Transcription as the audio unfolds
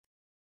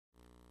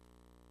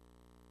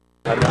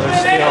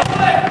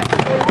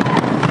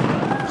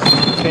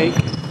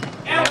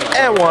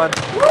And one.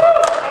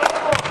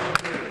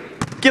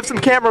 Give some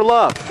camera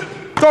love.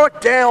 Throw it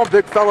down,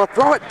 big fella.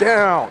 Throw it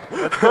down.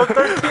 Let's go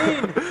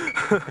 13.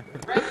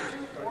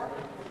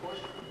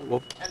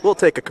 We'll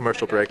take a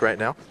commercial break right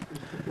now.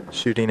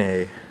 Shooting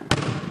a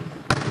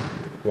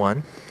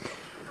 1.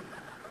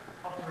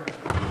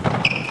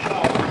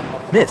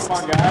 Missed.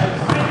 Come on,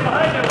 guys.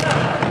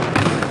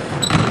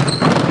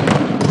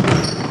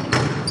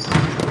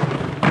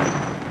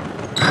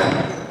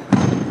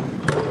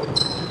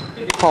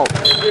 All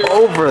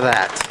over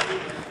that.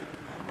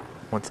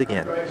 Once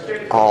again,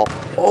 all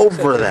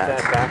over that.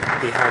 That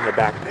back behind the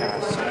back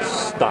pass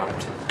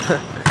stopped.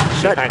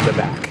 Shut Behind the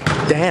back.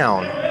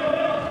 down.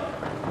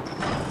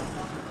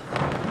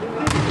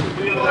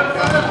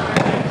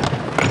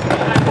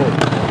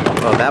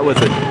 Oh, that was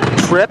a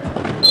trip.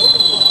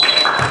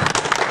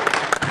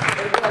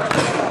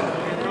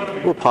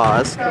 We'll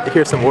pause to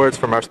hear some words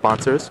from our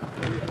sponsors.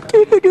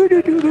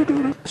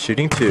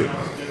 Shooting 2.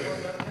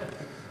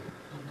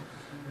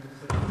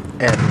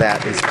 And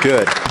that is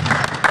good.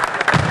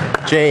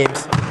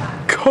 James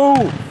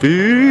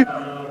Covey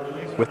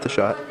with the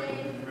shot.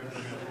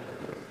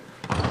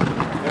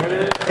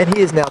 And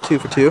he is now 2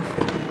 for 2.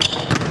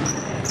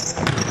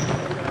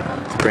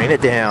 Let's bring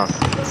it down.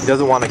 He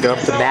doesn't want to go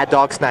to Mad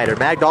Dog Snyder.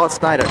 Mad Dog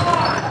Snyder.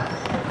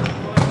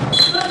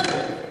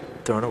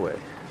 Thrown away.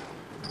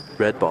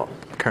 Red ball.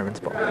 Kerman's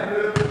ball.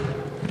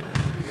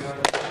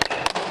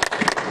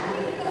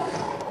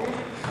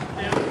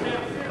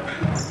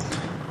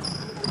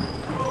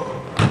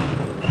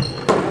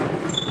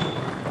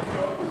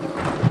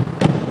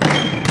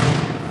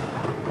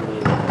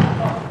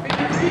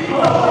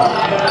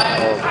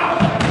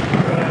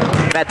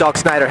 Mad Dog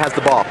Snyder has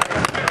the ball.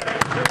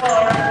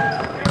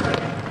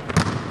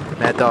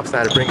 Mad Dog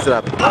Snyder brings it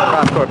up.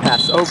 Cross-court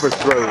pass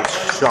overthrows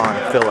Sean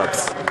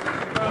Phillips.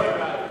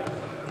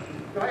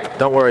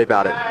 Don't worry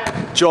about it.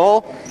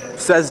 Joel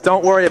says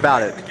don't worry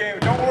about it.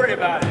 Don't worry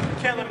about it. You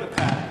can't live with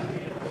that.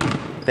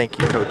 Thank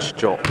you, Coach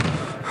Joel.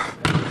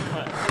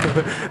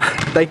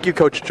 Thank you,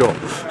 Coach Joel.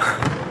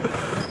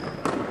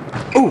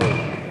 Ooh.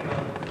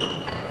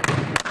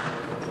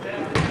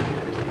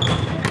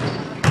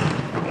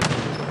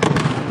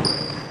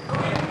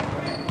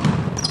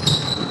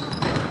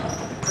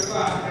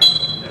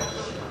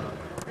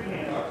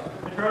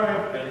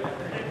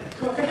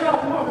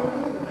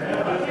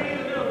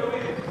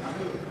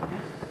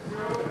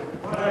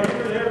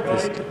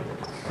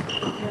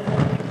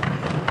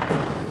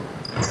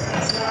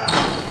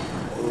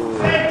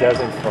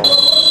 Doesn't fall.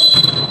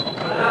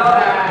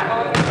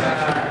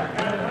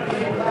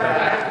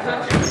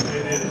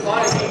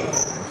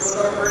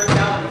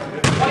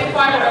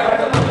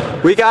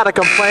 We got a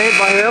complaint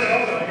by him.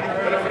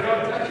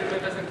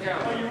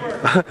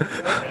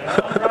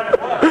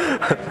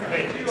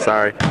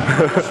 Sorry.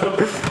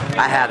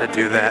 I had to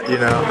do that, you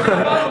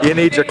know. You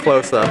need your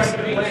close-ups.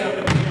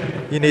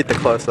 You need the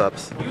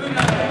close-ups.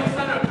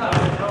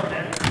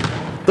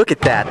 Look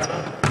at that.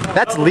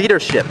 That's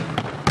leadership.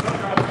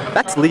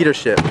 That's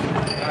leadership.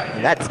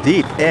 And that's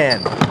deep.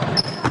 And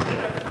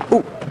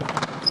ooh.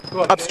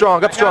 Up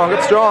strong, up strong,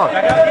 up strong.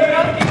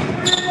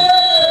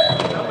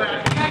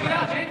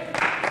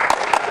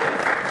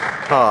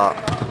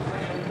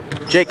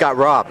 Jake got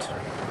robbed.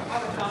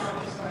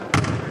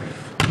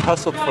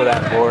 Hustled for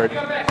that board.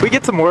 Can we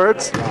get some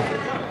words?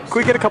 Can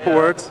we get a couple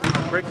words?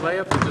 Break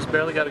layup, we just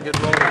barely got a good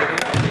roll to get in.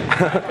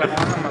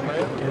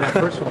 That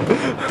first one.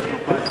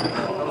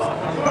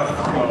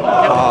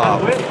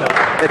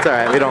 It's all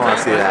right. We don't want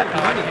to see that.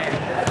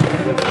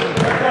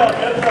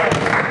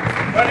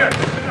 I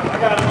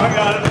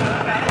got it.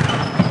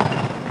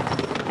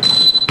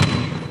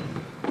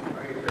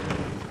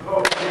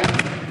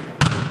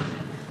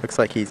 Looks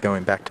like he's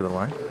going back to the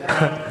line.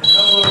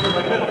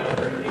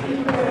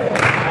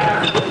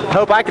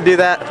 Hope I can do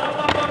that.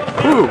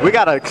 Ooh, we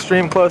got an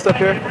extreme close up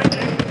here.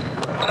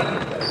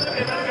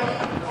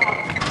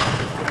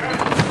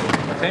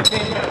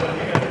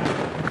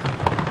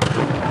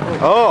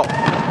 Oh.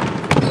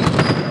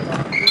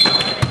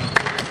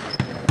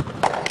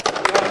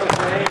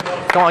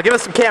 Come on, give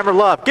us some camera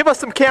love. Give us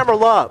some camera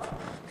love.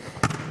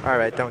 All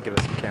right, don't give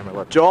us some camera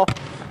love. Joel?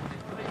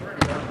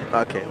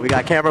 Okay, we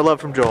got camera love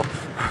from Joel.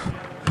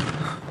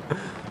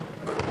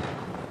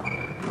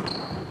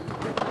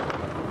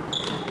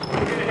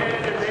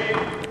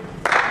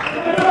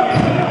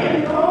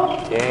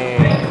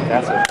 Dang,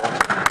 that's a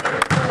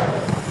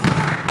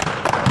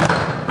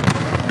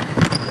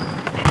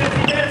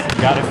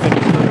got to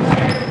finish.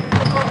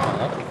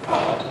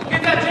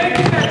 Get that, Jake!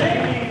 Get that,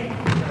 Jake!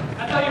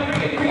 That's how you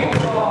bring it. Bring it.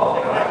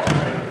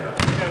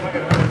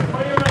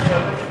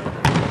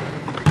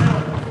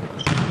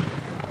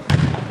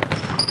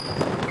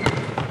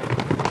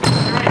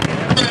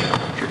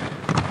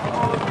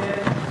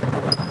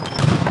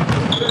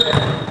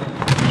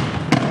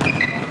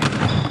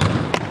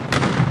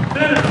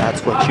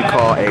 That's what you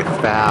call a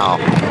foul.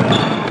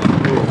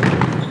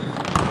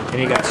 And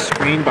he got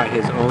screened by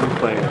his own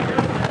player.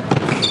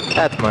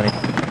 That's money.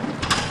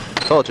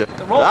 Told you.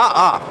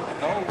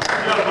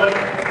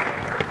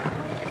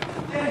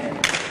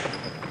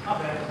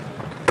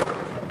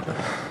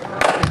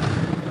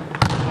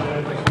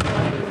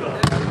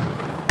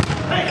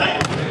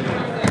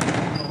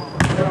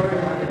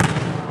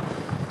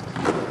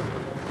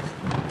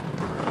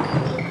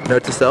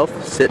 Note to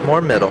self, sit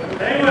more middle.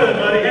 Hang with it,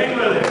 buddy. Hang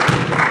with it.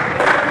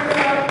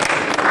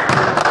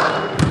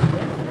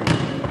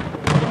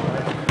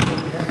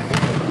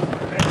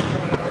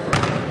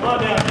 Come on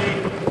down,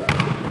 Pete.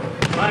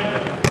 Line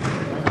it.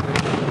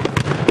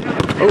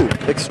 Oh,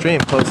 extreme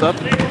close up.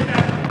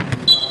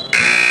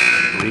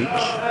 Reach.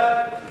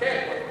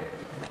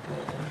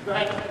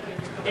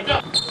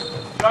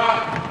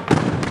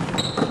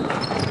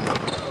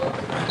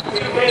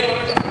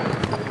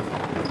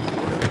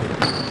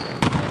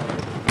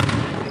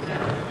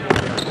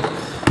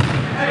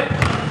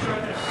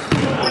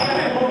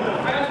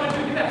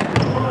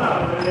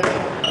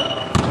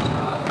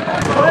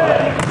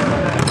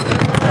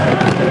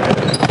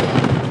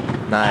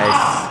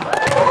 Nice.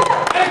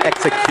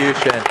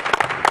 Execution.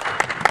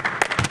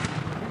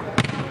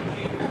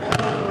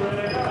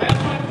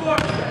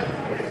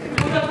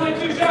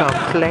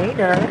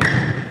 Complainer.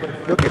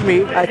 Look at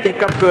me. I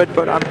think I'm good,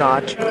 but I'm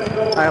not.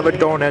 I have a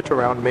donut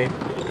around me.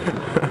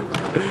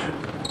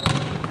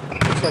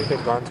 Looks like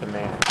they've gone to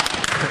man.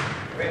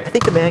 I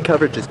think the man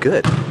coverage is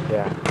good.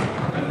 Yeah.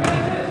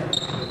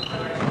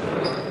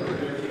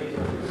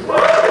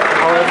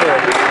 However,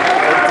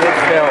 it did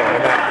fail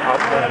in that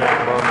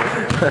moment.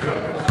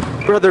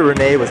 Brother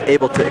Rene was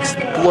able to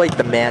exploit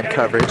the man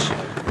coverage,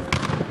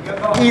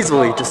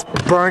 easily just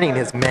burning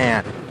his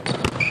man.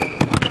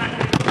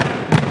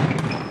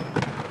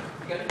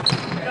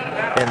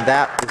 And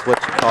that is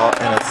what you call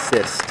an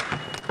assist.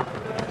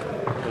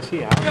 Was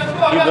he out?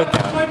 He looked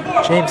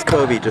out. James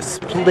Covey just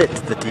split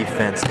the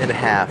defense in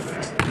half.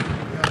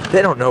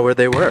 They don't know where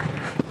they were.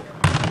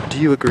 Do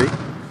you agree?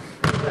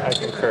 I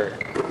concur.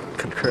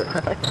 Concur.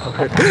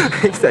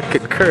 He said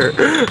concur.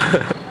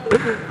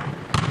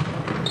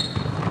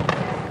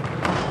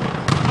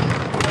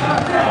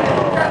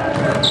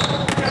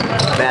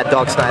 Mad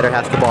Dog Snyder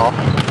has the ball.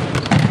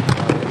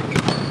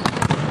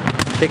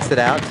 Kicks it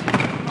out.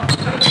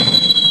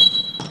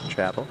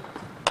 Travel.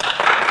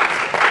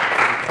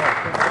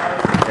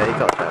 Yeah, he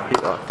called that.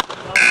 He's off.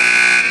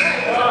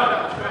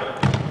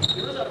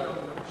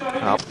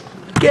 Out.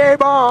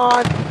 Game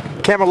on!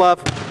 Camera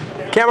love.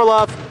 Camera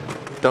love.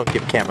 Don't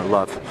give camera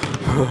love.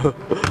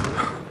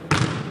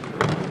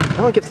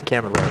 No one gives the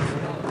camera love.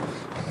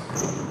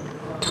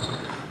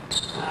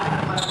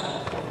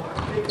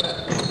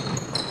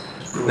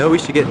 No, we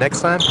should get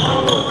next time?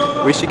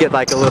 We should get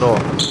like a little...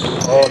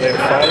 Oh, they're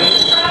fighting?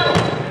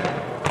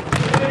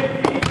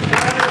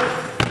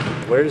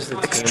 Where's the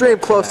team? Extreme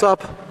close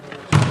up.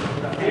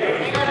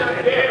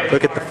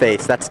 Look at the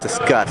face. That's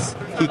disgust.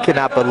 He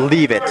cannot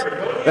believe it.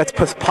 That's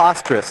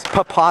preposterous.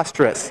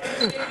 Preposterous.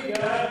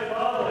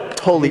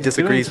 Totally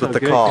disagrees with the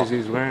call.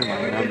 He's wearing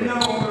my number.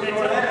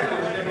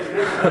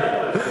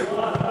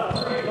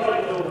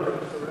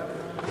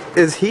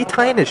 Is he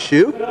tying his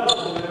shoe?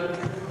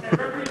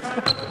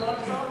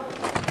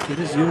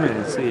 Just zoom in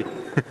and see.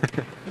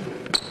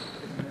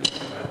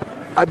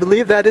 I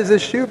believe that is his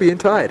shoe being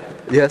tied.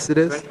 Yes, it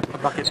is. A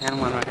bucket and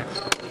one right here.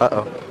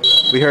 Uh-oh.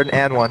 We heard an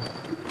and one.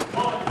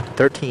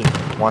 13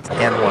 wants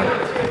and one.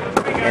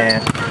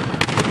 And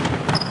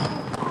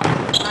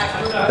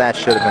that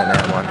should have been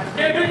and one.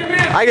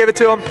 I gave it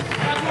to him.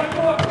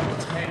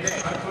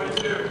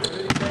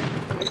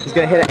 He's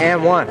going to hit an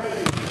and one.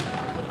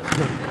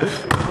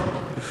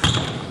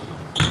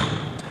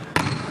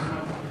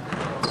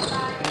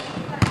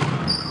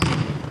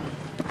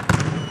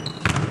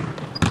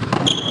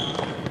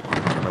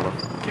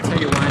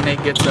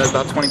 Nate gets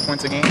about 20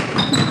 points a game.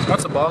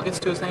 Once the ball gets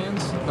to his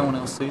hands, no one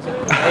else sees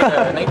it.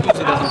 Nate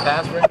usually doesn't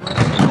pass very much.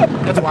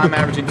 That's why I'm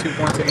averaging 2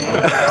 points a game.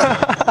 It's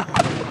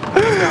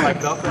kind of like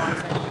Velcro on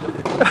his hand.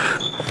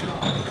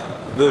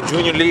 The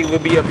junior league will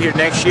be up here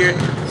next year.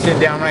 Sit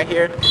down right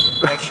here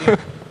next year.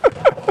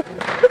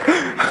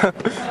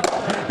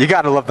 You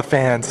gotta love the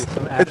fans.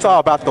 It's all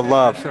about the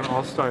love. Some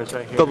all-stars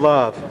right here. The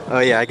love. Oh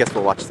yeah, I guess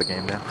we'll watch the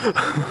game now.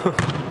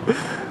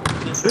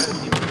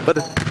 But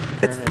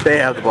they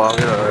have the ball. I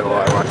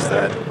watch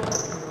that.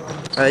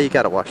 You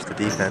gotta watch the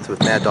defense with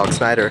Mad Dog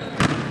Snyder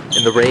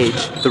in the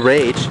rage. The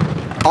rage.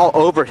 All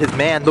over his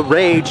man. The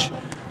rage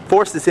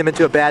forces him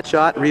into a bad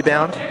shot.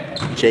 Rebound.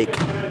 Jake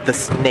the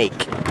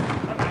Snake.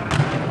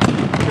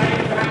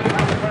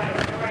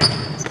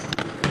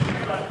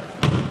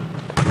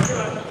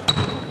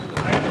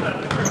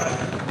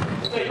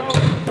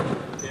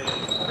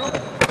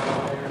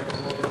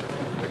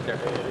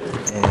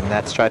 And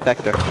that's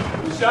trifecta.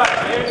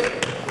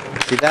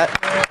 See that?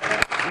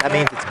 That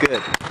means it's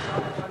good.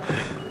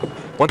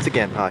 Once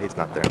again, he's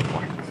not there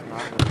anymore.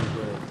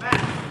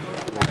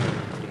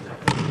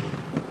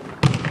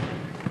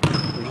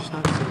 We're just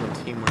not seeing the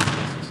teamwork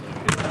necessary.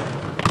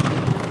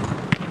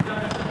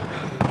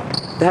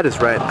 That is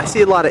right. I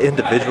see a lot of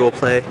individual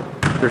play.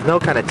 There's no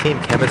kind of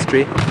team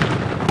chemistry.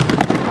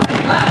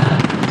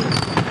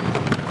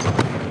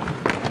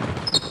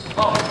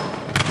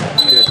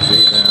 Good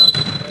rebound.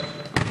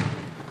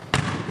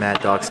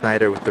 Mad Dog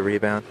Snyder with the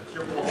rebound.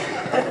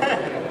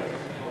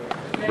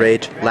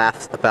 Rage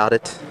laughs about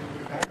it.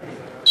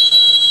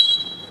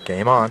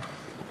 Game on.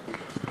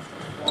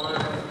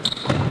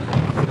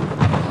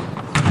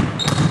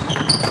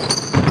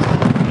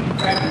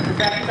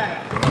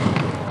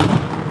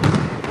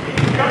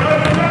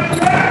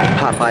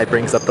 Y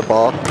brings up the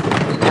ball,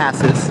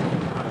 passes.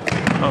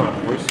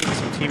 Oh, we're seeing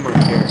some teamwork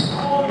here.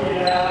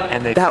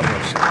 And they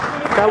finished.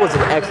 That was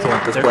an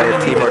excellent display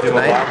of teamwork do a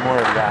lot tonight. more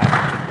of that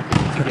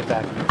to get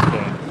back in the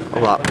game. A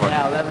lot more.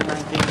 Yeah,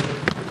 11-19.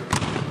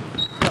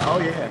 Oh,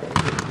 yeah.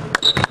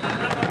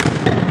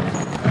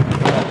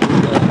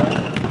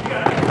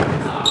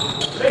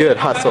 Good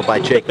hustle by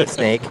Jake the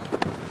Snake.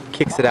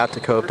 Kicks it out to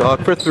Cove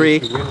Dog for 3.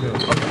 He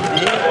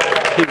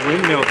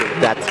windmilled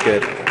it. That's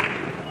good.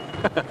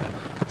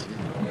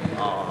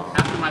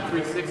 After my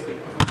 360.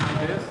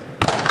 Like this.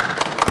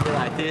 Yeah,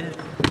 I did.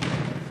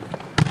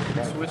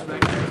 Switch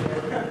back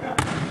there.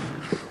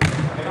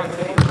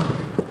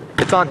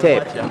 It's on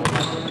tape.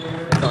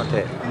 It's on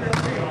tape.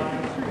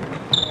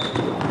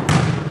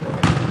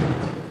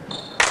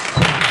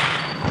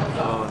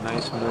 Oh,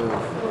 nice move.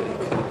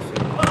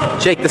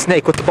 Jake the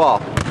Snake with the ball.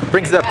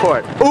 Brings it up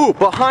court. Ooh,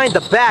 behind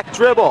the back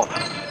dribble.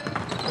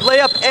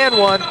 Layup and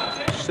one.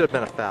 Should have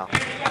been a foul.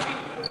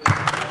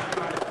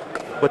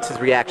 What's his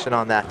reaction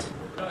on that?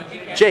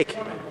 Jake,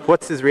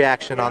 what's his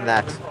reaction on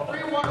that?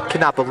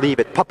 Cannot believe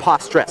it.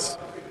 Preposterous.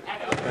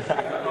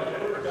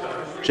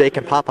 Jake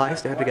and Popeye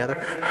stand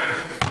together.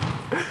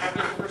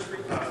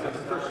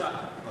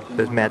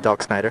 There's Mad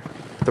Dog Snyder.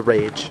 The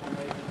Rage.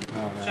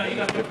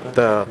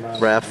 The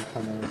Ref.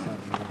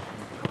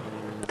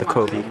 The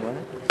Kobe.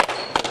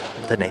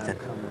 The Nathan.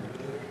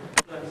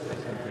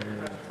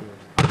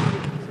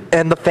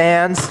 And the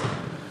fans.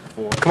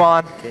 Come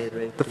on.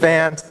 The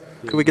fans.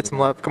 Can we get some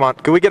love? Come on.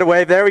 Can we get a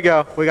wave? There we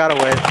go. We got a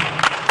wave.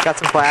 Got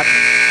some claps.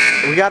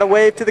 We got a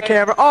wave to the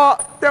camera. Oh,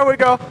 there we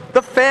go.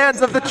 The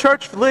fans of the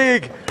Church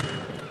League.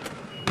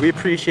 We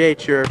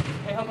appreciate your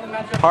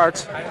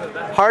heart.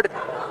 Heart.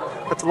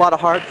 That's a lot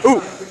of heart.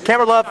 Ooh,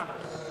 camera love.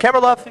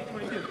 Camera love.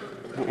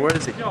 Where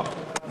is he?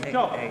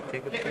 Hey,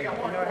 take a picture.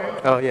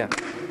 Oh, yeah.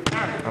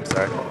 I'm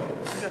sorry.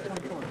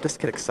 Just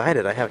get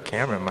excited. I have a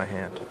camera in my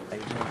hand.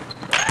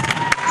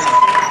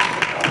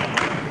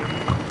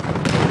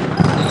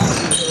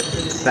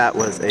 That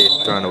was a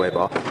thrown away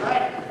ball.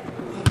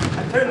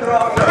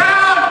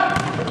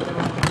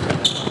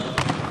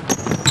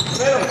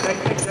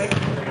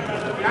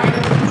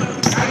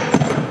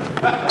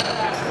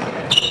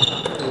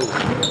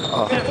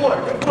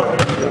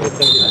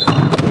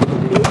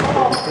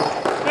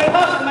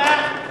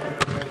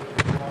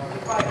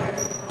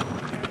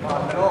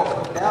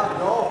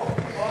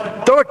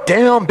 Throw it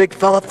down, big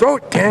fella. Throw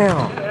it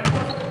down.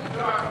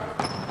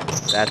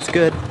 That's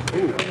good.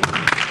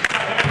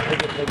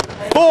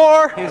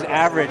 4. His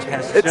average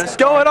has It's just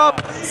going gone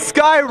up,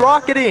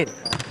 skyrocketing.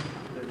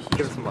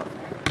 Give us some love.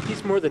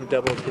 He's more than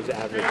doubled his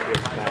average here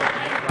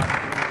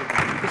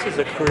tonight. This is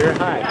a career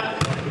high.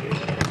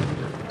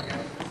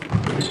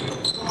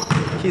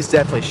 He's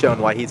definitely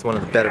shown why he's one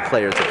of the better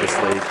players of this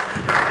league.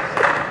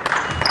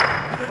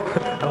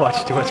 I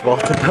watched too much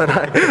Walton, don't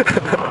I?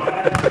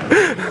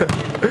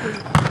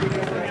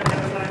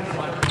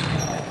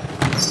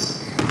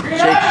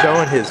 Jake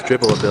showing his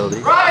dribble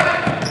ability.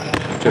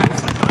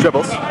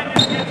 Dribbles.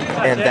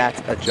 And that's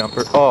a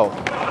jumper. Oh,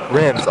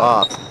 rims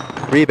off.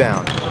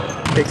 Rebound.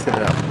 Takes it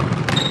up.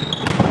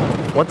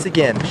 Once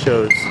again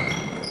shows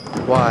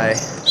why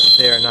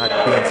they are not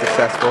being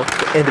successful.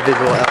 The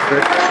individual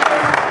effort.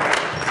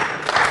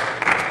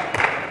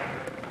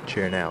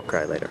 Cheer now,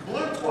 cry later.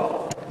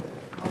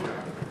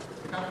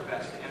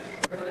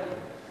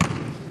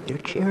 You're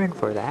cheering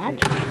for that?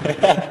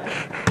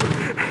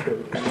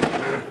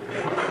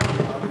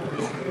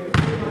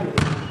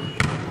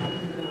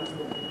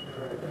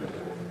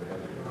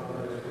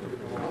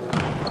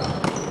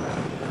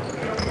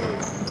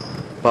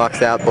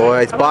 Box out,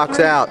 boys. Box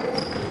out. Number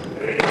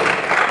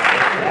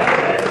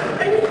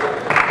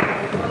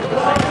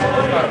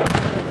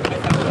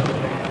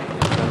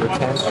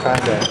 10's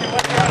trying to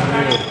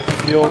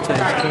fuel to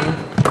his team.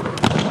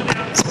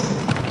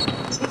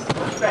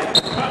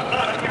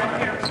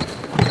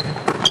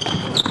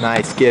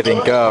 Nice give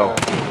and go.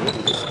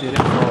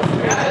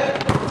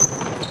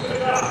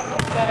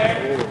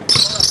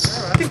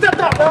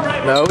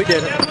 No, we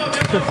didn't.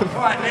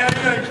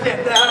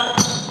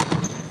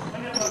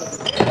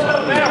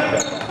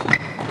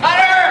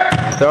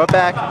 Throw it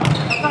back.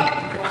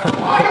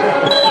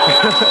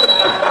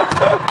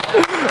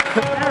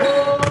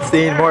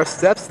 Seeing more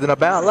steps than a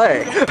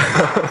ballet. He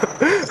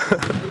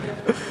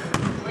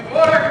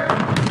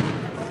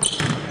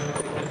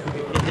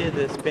did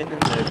the spin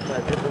and the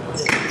quadruple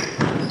kick.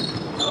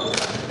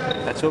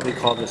 That's what we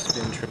call the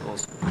spin triple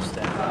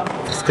step.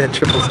 Spin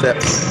triple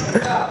steps.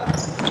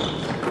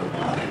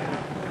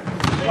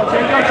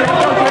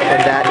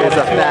 And that is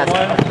a fast.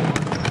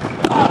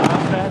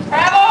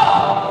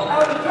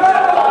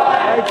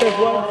 Take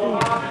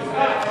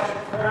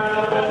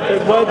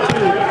 1, 2.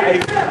 Hey,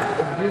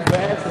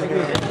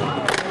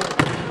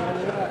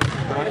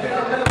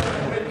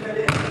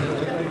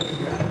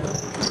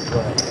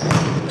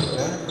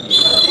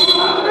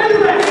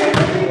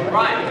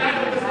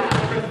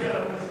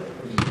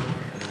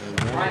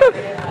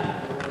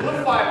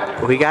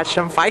 We got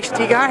some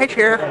feisty guys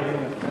here.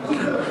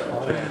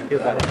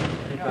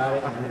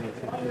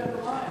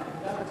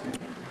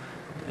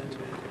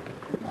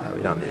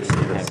 We don't need to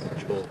see this.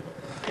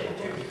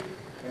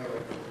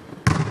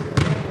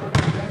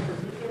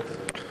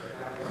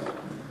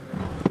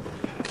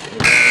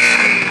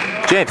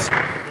 James!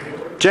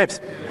 James!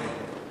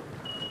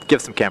 Give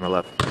us some camera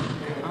love.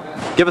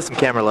 Give us some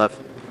camera love.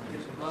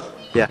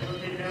 Yeah.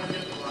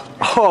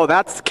 Oh,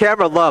 that's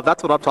camera love.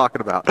 That's what I'm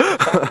talking about.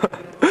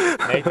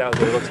 Nate, that was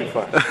a little too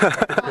far.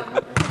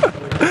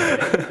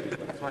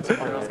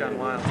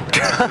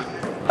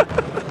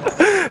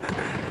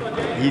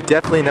 You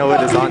definitely know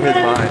what is on his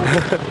mind.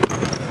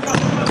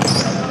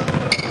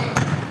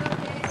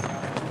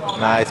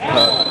 Nice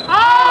poke.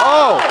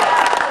 Oh!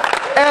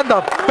 And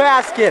the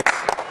basket!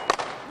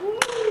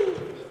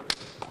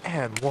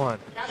 And one.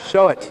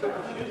 Show it.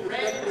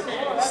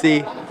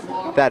 See?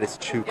 That is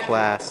true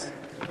class.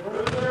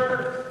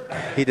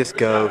 He just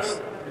goes.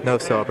 No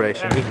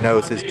celebration. He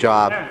knows his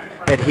job.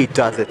 And he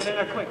does it.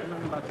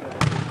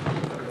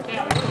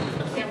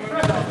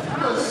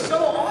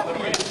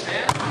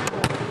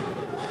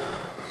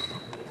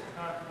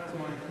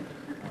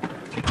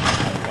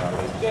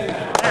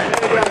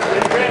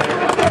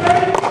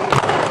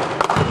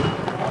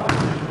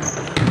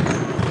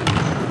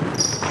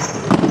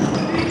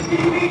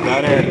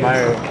 Gotta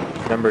admire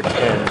number 10.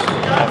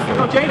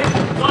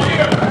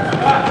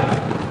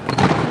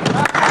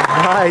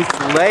 Nice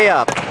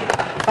layup.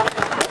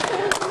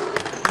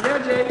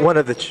 One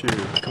of the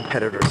true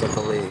competitors of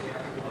the league.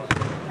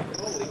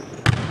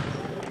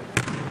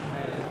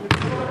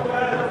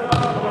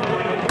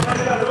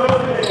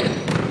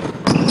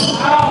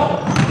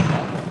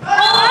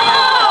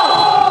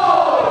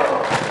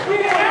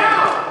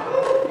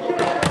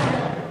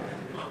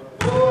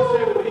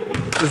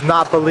 Does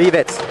not believe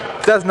it.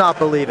 Does not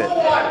believe it.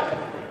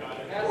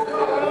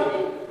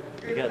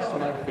 You got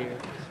smart here.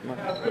 Smart.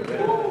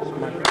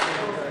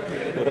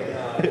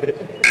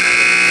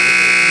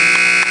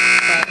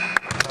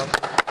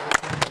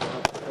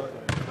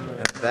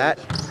 That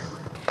is...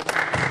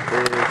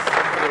 For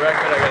the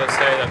record, I gotta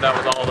say that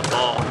was all the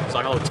ball. So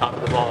I know the top of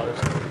the ball is.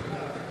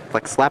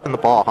 like slapping the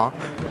ball, huh?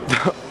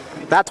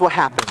 That's what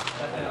happened.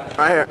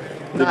 Right here.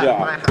 Good job.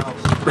 My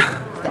house.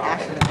 The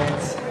Ashlan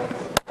events.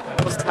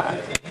 That was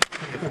tight.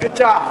 Good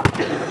job.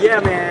 Yeah,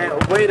 man.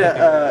 Way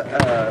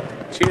to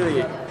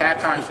cheerlead.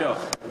 Halftime show.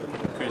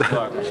 Chris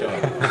Clark show.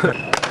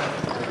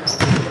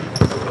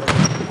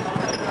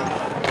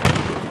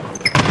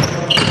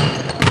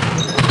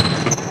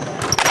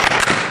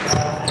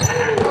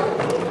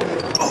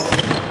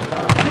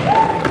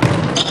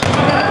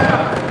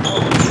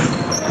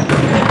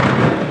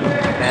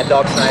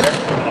 Dog Snyder.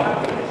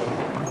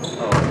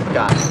 Oh,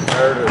 God.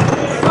 Murder.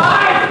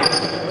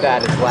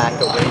 That is lack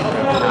of weight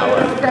and power.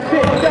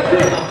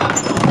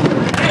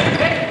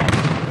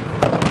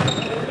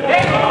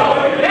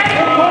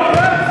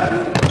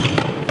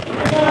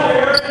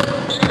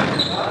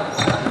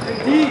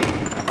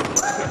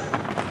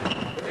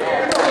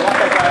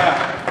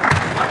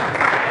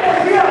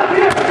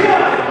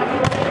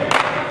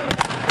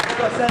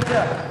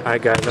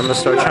 Alright guys, I'm gonna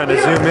start trying to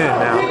zoom in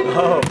now.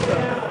 Oh,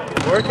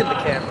 working the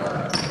camera.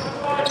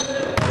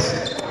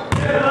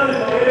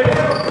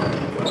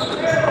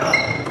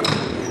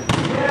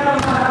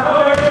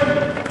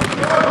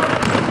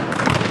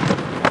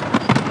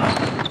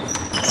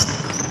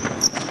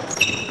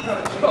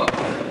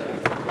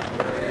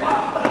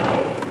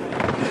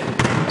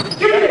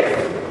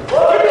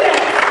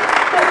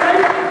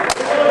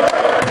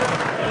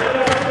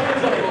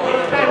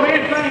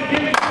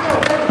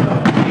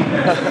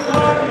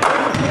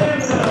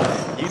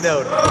 You know,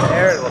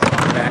 Aaron will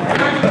come back.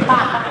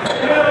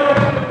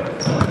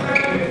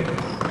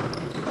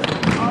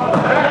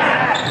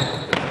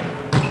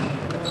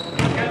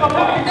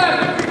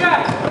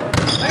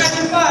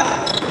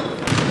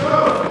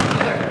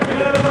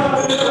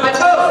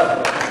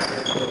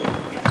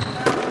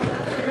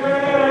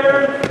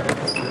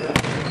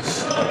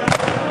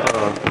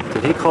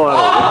 Did he call out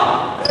a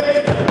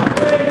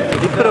 1?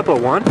 Did he put up a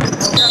 1?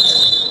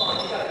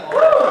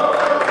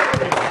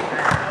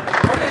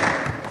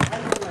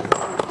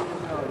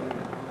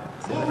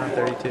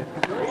 32.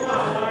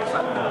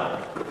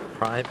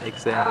 Prime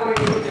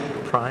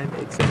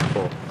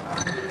example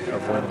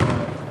of when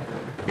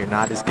you're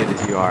not as good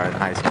as you are in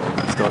high school.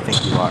 You still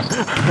think you are.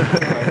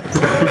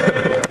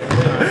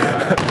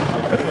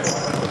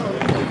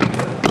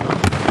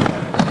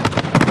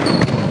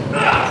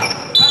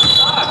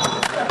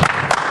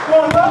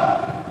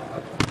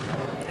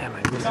 Damn, I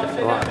missed the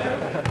block.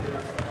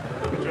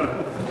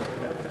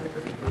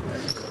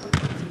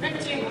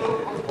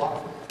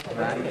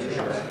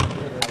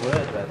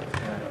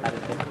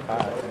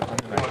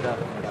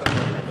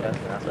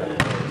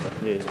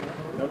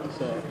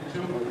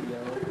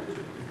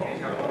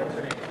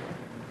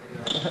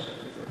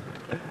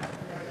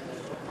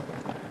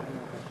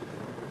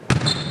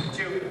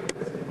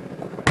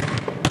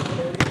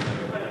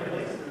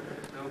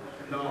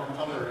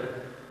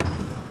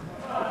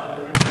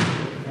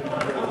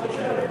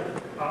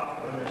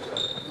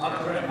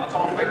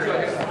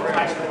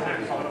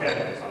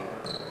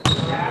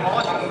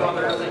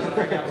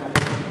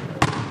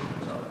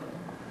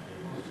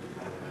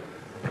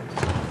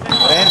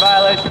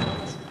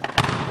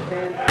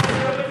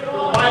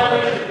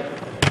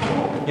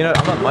 You know,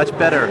 I'm a much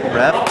better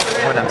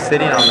ref when I'm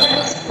sitting on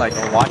the, like,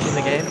 watching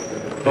the game.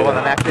 But when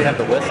I'm actually have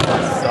the whistle,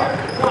 I suck.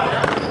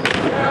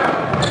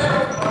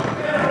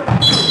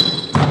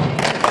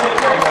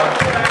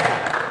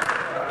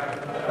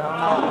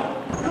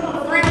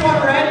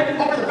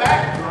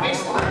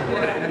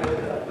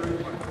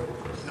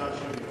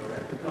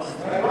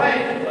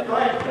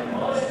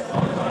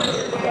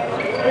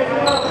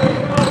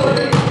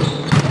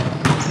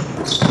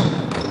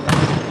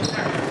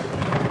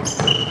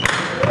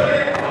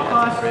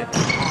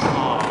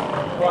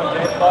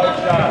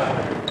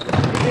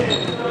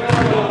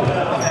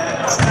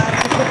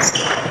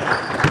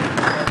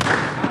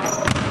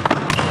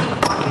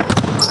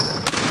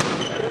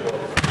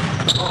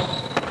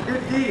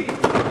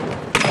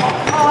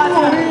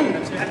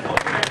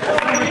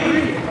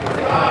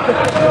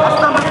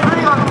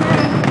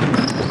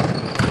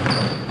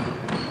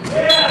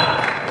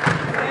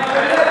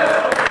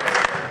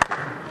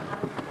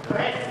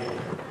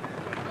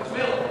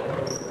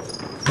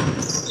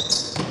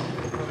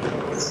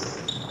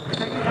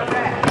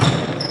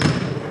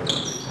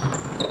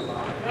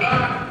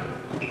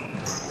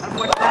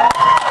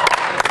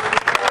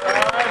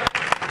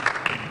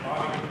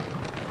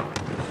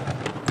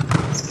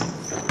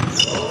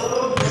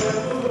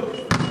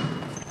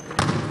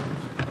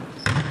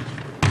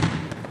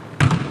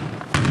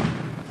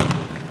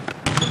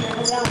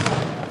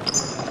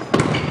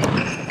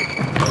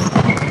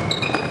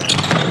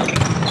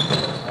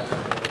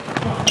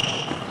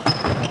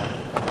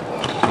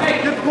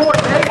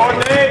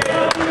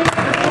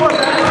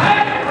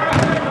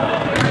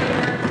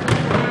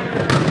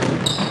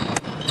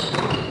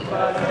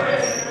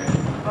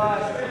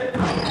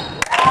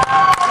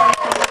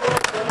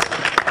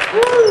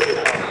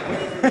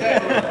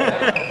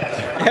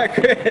 Yeah,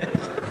 Chris.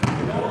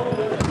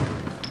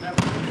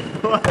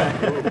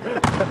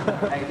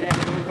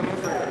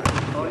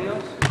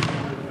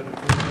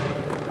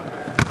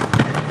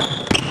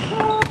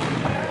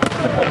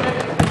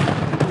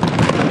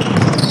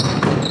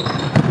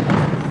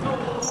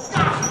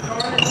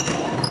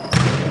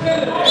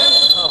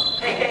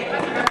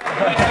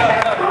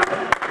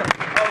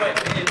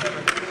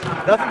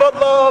 Nothing but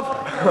love.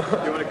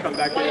 You want to come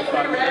back in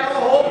 5 minutes?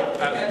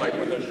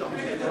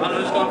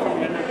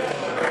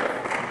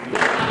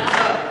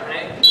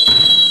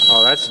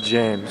 Oh, that's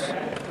James.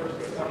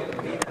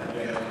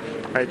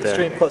 Right there.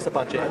 Extreme close up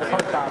on James.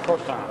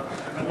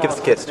 Give us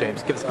a kiss,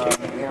 James. Give us a kiss.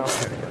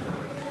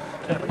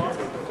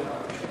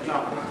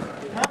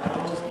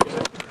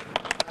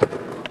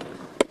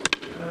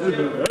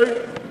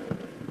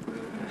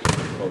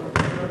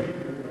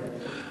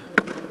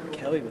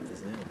 Kelly with the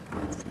zoom.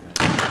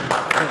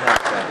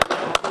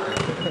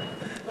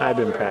 I've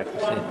been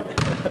practicing.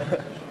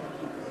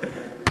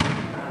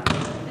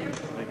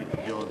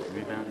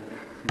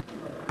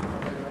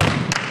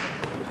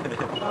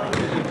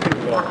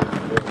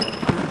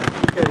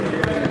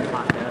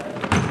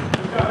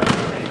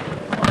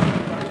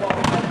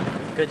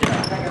 Good job.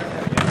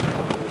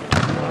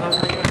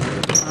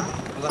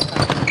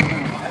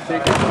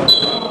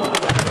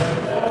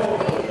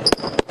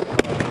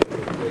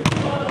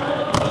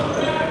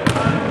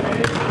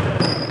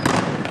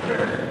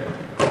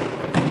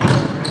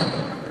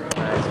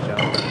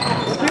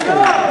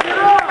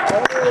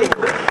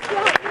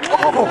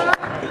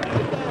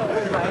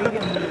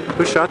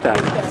 Who shot that?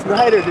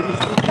 Snyder, did you see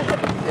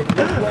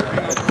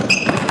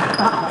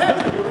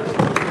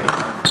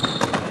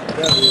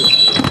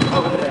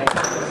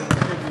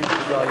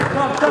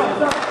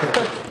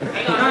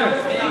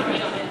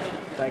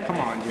Come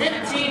on, dude.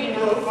 15.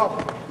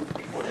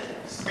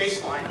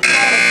 Baseline.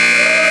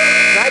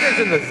 Snyder's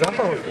in the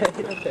zone.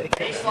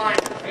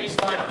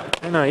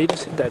 Baseline. I know, he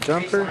just hit that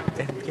jumper.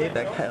 And he gave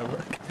that guy a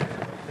look.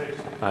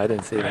 I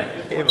didn't see that.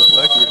 He gave him a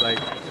look. He's like,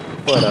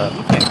 What up?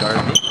 you can't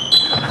guard me.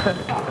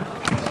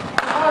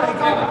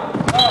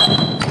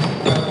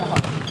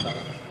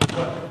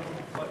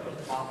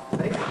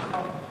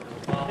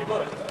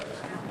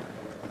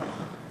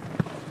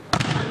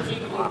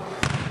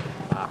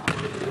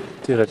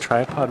 Dude, a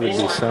tripod would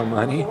be so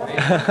money.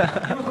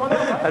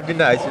 That'd be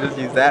nice. You just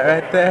use that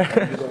right there.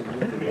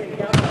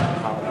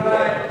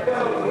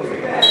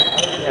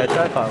 Yeah,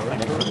 tripod.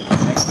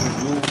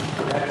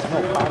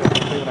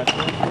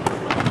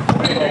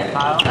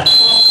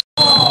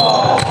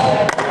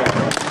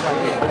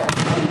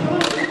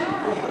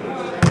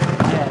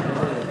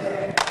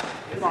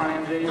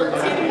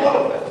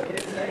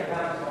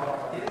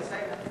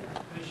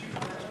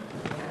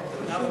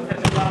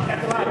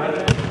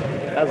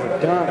 That was a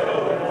dunk.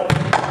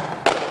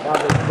 That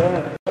was a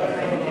dunk.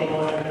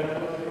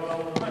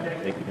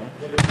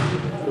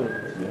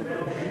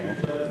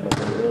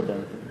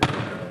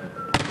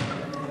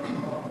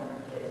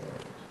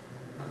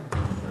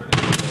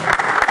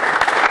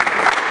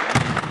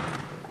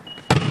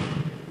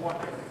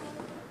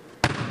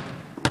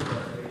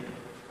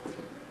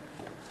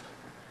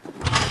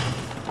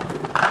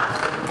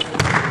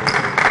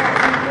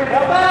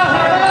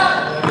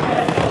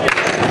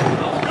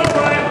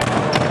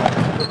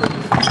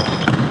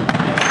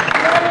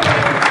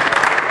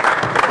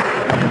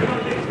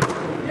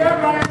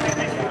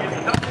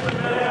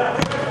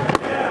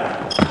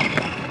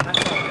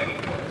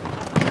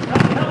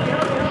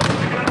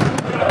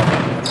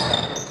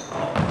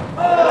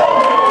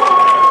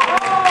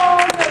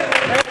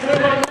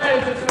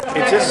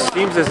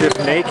 seems as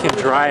if Nate can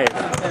drive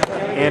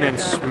in and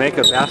make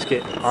a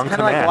basket on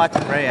Kind of like command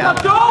watching Ray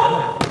out.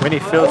 when he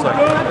feels like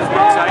it.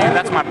 I'll tell you,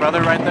 that's my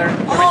brother right there.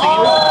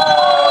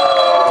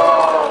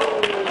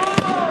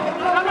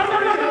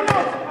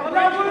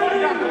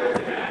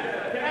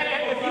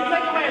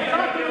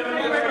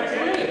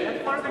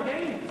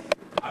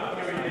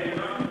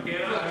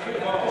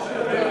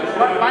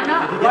 Why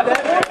not?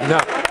 No,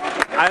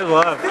 I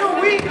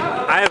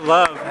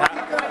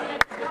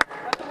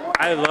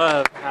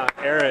love how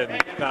Aaron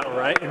got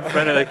right in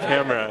front of the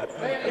camera,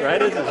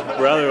 right as his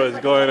brother was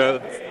going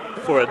up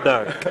for a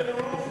dunk. Is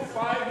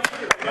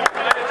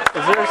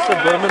there a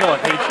subliminal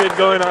hatred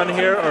going on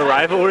here or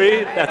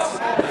rivalry? That's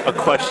a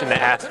question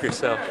to ask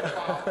yourself.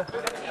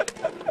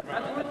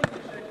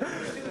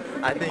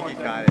 I think he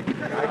caught it.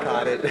 I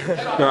caught it.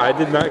 No, I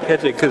did not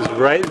catch it because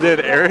right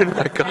then Aaron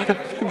got up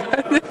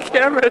behind the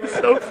camera. It's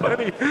so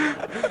funny.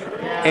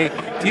 Hey,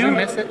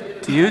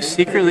 do you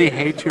secretly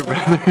hate your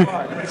brother?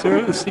 Is there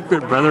a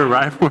secret brother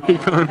rivalry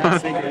going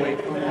on?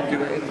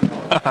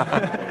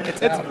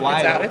 It's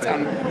wide out. It's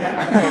on.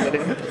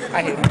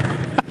 I hate him.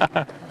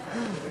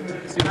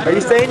 Are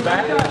you saying,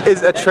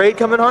 is a trade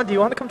coming on? Do you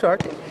want to come to our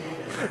team?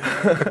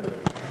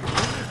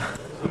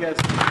 You guys.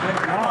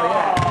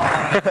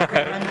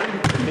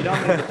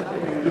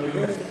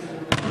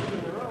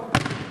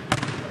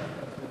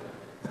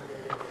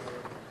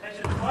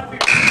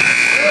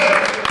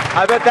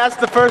 I bet that's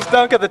the first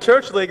dunk of the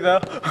church league, though.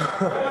 Come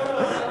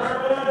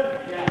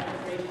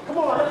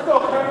on, let's go.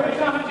 How many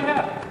times did you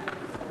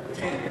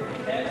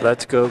have?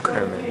 Let's go,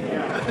 Kerman.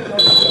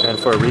 And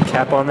for a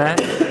recap on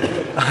that,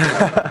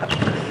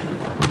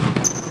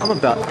 I'm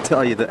about to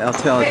tell you that I'll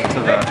tell it to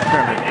the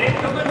Kerman.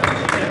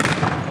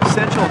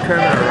 Central and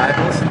Kerman are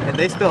rivals, and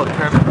they spelled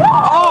Kerman.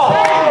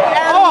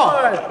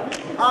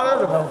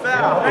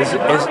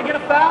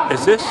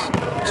 is this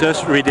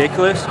just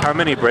ridiculous? How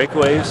many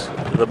breakaways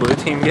the blue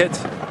team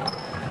gets?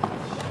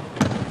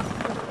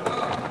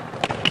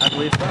 I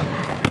believe so.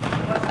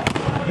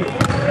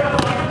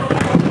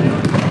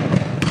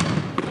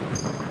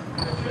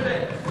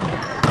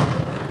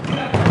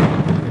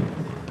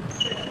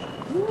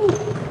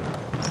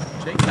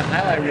 Jake's the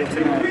highlight reel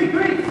too.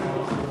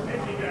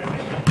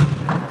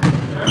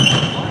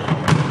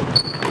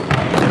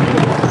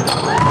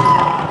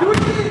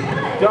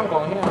 Dunk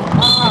on him.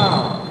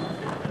 Wow.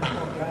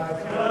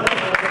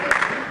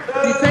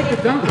 You take the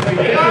dunk away, you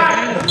take your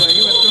hands away,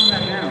 you would have thrown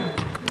that down.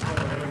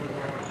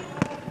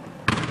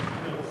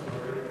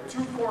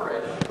 2-4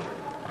 right.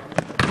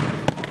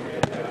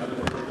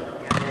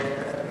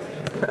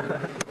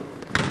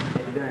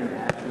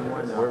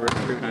 We're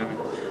recruiting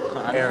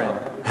Aaron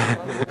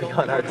to be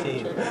on our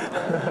team.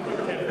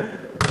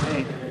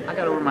 Hey, I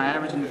got over my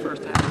average in the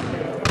first half.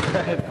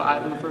 I had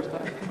 5 in the first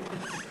half.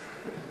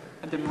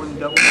 I did more than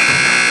double.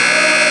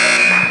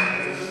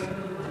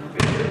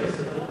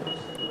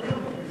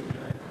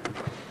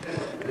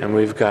 And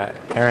we've got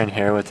Aaron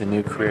here with a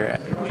new career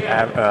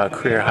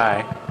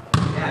high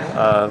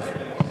of,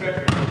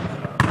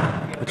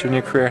 what's your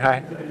new career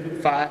high?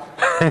 5.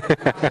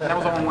 That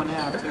was only 1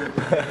 half too.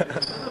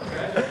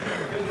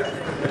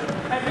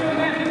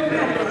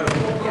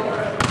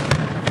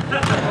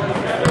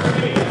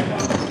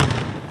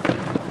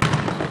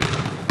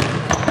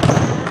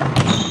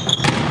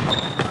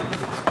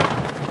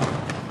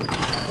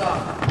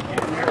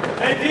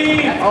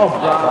 Oh,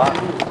 God.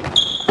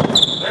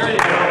 There you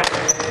go.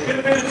 Good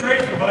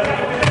penetration, buddy.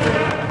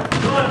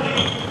 Come on, D.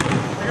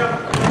 Bring up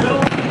the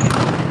middle.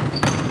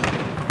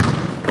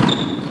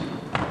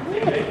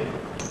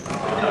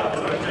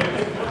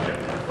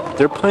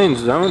 They're playing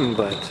zone,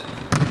 but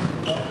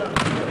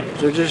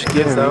they're just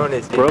getting Zone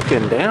is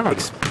broken down.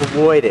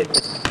 Exploited.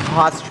 It's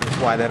preposterous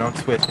why they don't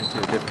switch into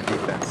a different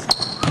defense.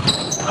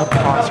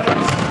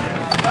 Preposterous.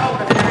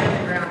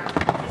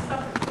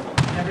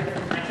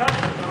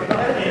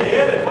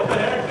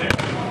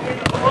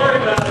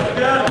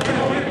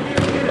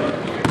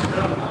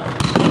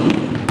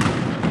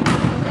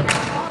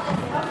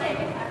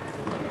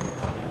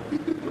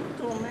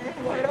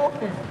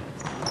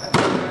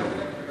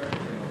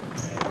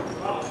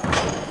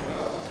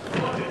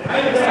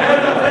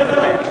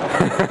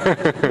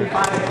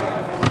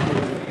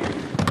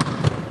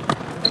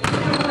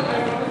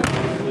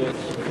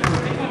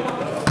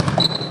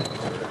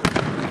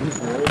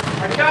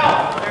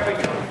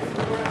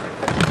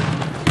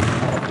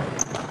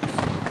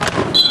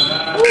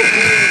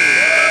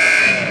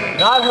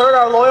 Not hurt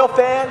our loyal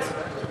fans?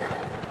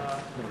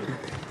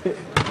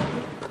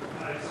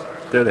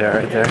 There they are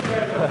right there.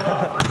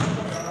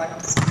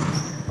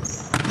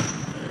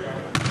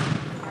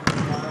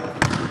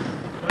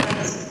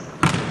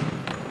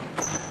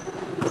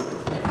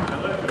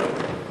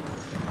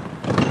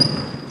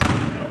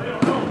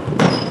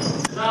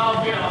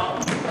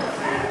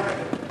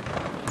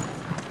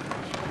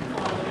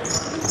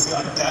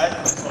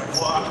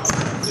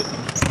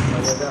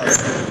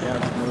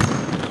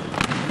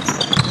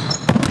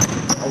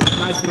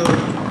 Nice move.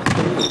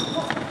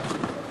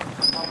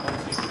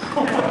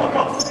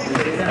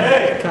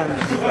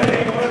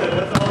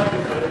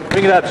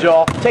 Bring it up,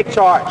 Joel. Take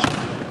charge.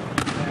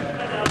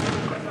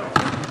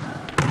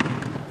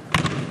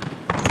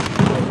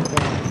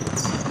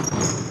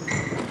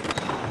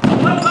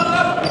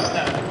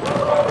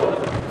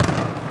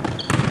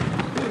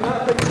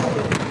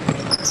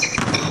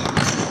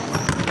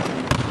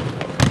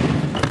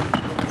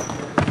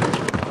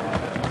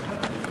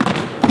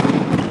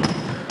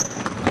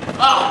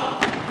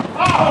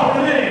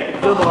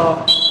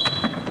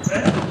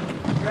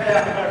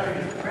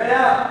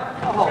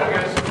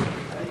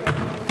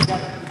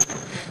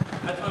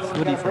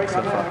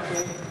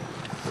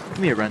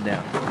 me a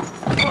rundown.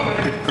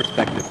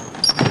 Perspective.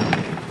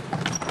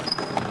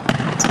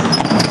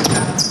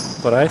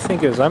 What I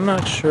think is, I'm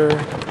not sure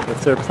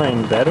if they're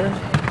playing better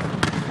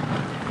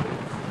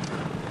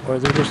or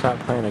they're just not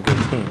playing a good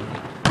team.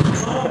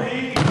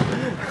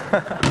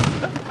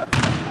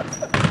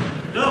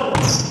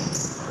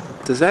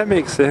 Does that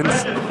make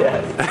sense?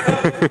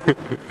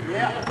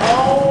 Yeah.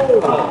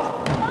 Oh!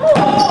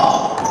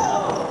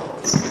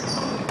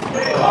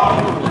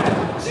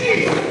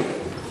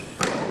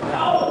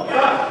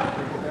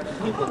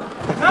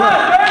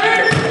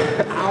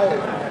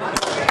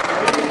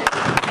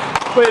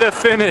 Way to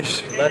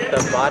finish. Let the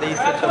bodies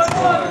hit the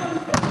floor.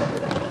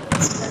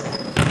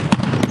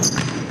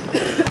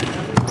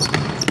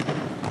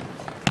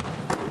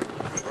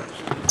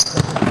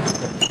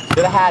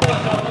 Should have had it.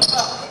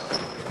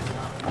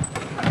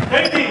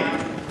 Hey, team.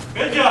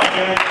 Good job,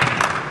 guys.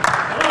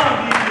 Come on,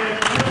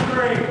 defense. You're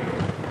great.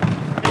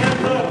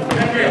 Hands up.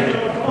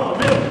 Come on,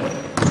 middle.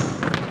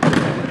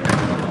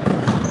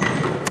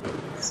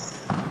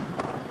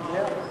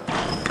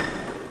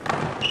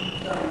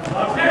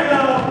 Up here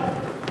now.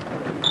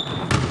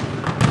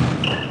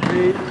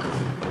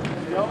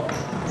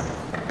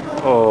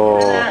 Oh.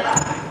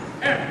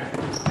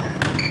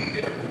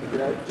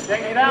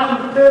 Check it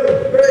out. 2,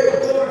 3,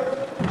 4,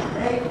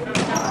 8.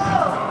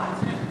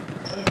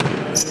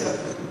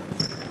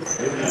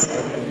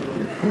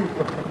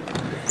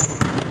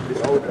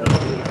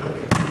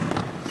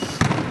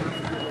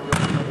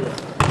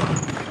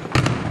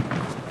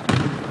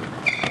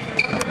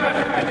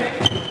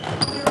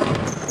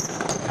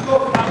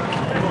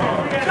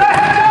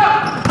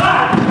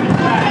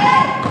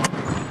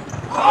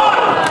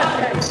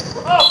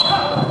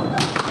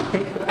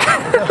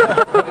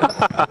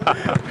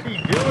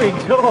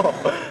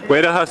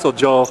 Way to hustle,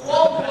 Joel.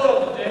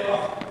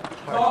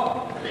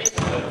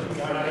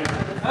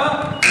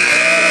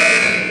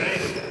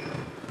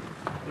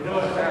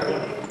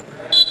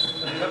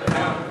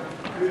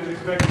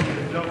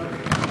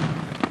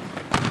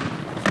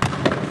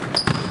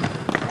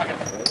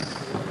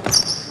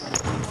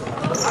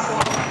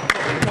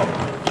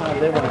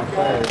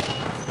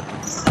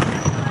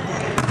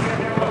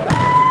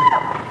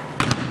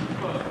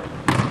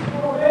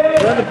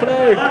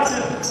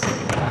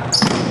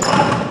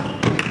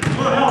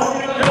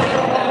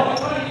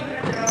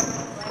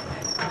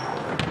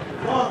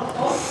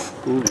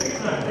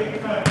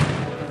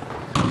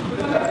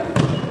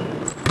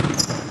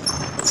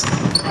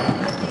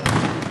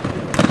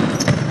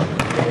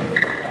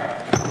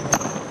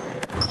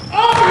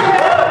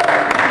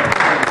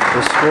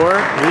 The score,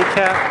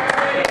 recap,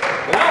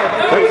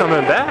 they're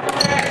coming back.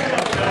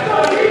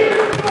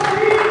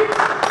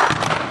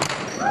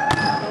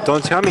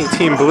 Don't tell me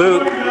Team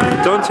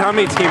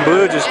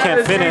Blue just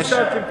can't finish.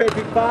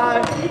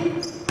 55.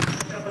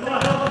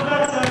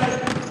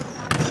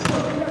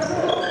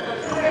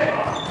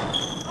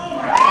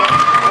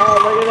 Oh,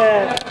 look at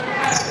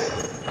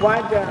that.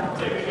 Wide down.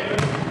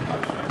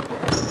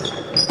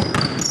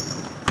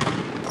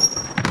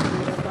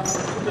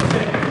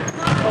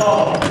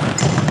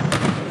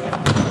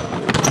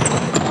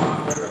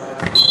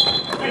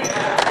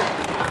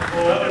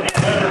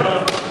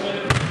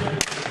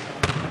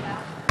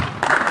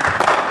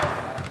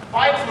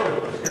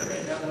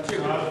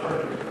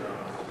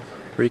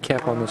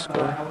 Recap on the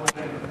score.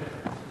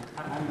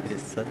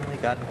 It's suddenly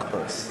gotten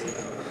close.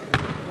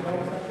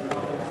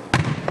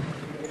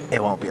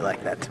 It won't be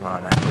like that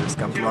tomorrow night. We're just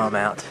gonna blow them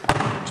out.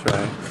 That's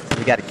right.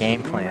 We got a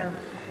game plan.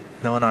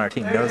 No one on our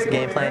team knows the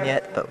game plan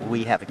yet, but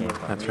we have a game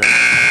plan. That's right.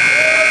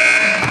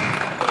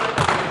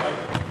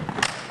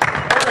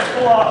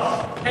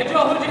 Hey,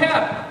 Joel, who'd you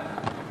have?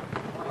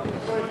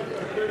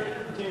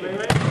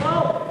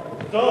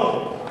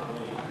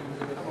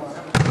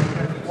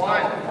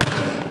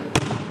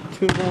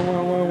 Two,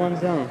 one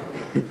zone.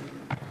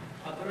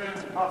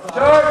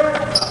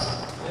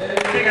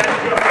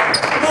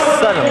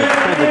 Suddenly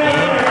pulled the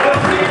game.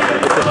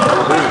 It's a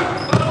three.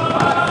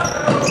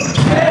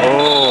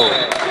 Oh.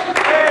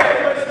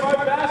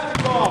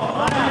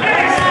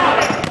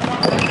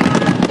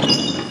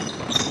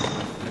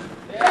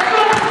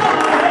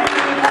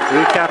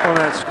 Recap on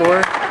that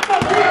score.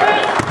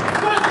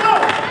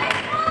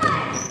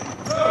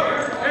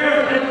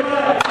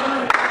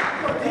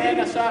 And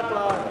a shot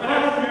clock.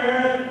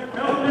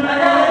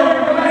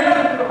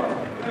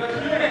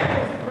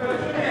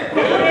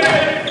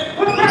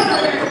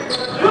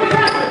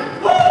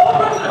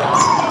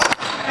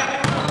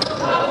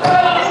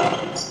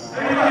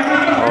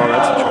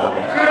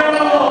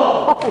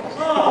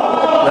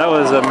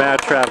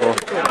 Travel.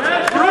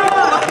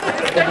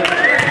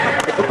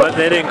 But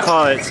they didn't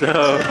call it,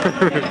 so.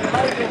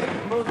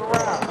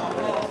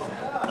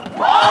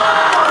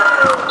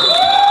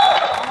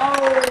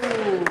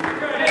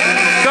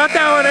 Got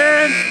that one,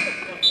 Aaron.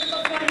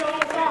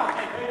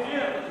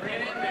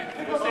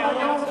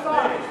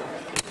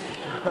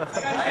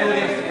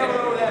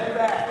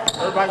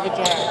 Everybody get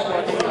your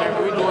hands.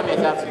 We're doing this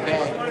after today.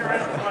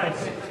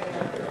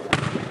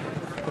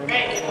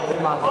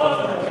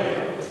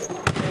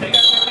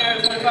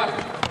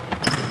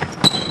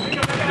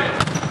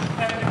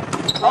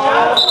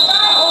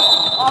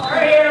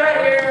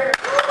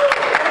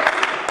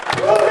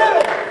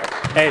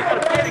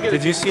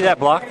 Did you see that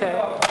block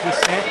that he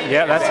sent?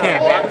 Yeah, that's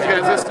him.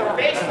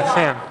 That's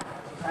him.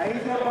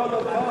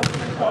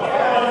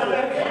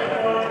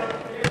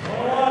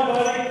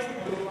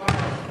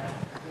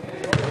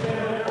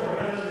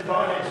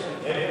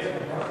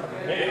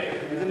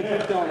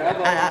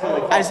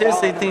 I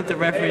seriously think the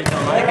referees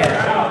don't like it.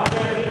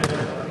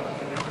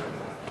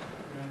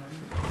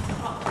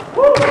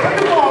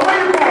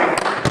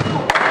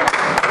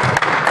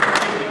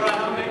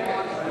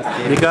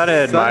 You gotta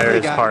admire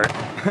his heart.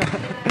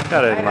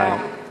 Gotta admire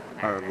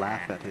it. Or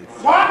laugh at his.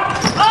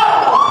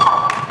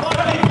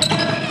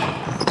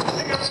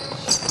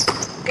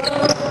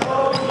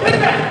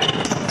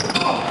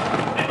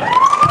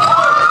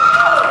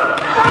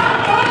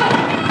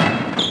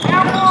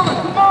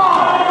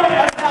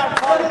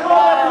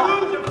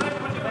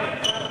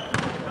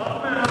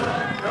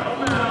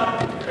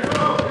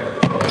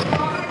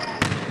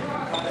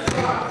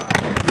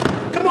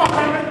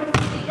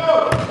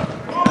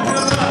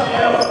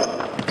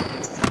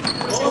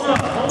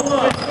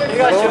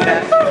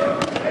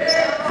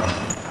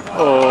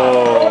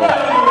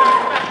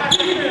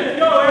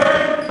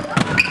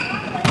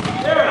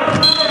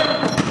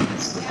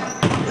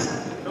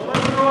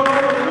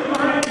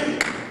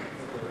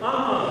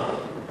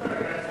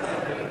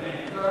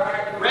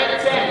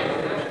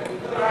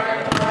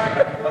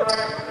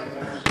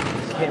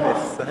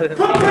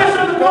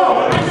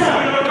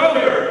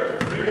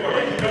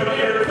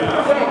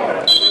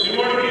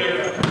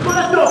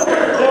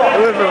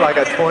 Like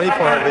a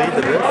 20-point lead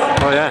to this.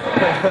 Oh yeah.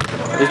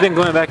 He's been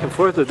going back and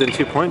forth within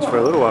 2 points for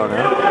a little while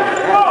now.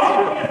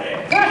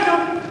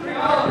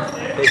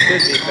 They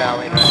should be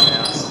fouling right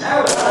now.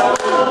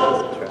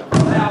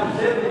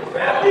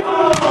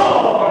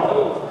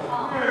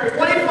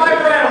 25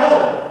 grand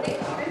hold.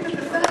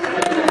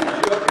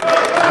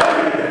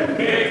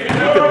 You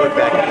can look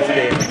back at this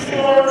game and see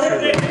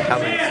truly how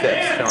many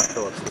steps Sean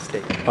Phillips has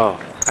taken. Oh,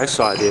 I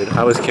saw it, dude.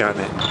 I was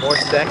counting it. More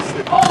steps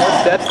than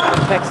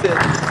Texas.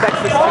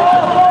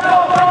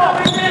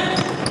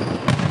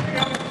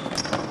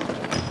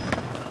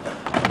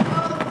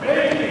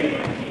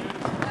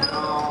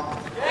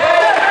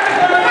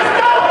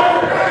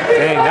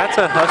 Dang, that's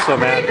a hustle,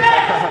 man.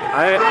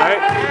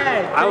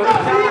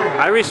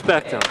 I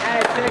respect him.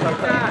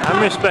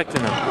 I'm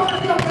respecting him.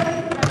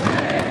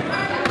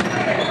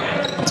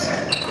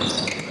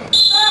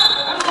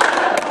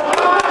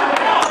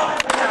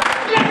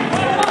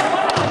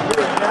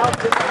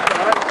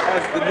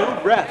 As the new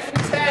ref,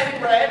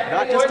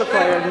 not just the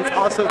player, and it's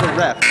also the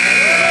ref.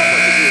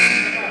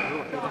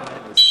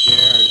 Was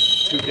scared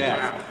to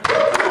death.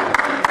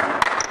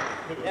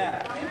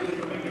 Yeah.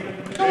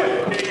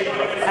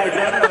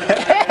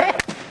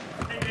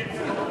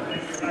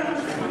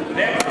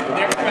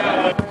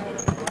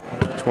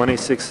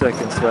 26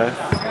 seconds left.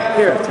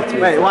 Here,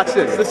 wait, watch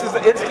this. This is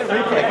the instant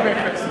replay.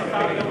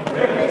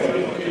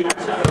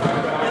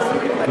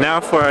 Now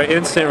for our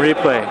instant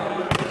replay.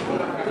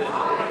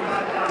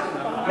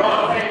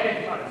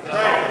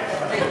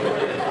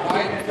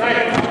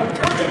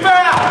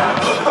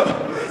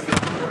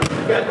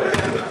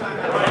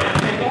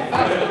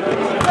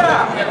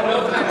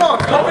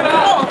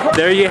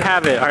 There you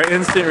have it, our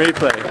instant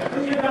replay.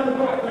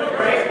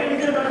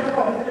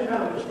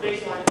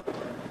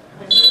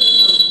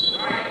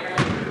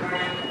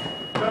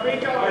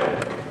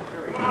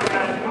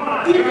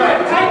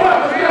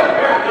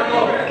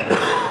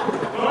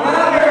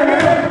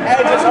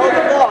 Hey, just hold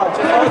the ball.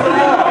 Just hold the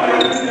ball.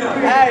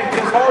 Hey,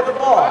 just hold the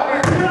ball.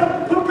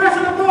 Put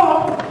pressure on the ball.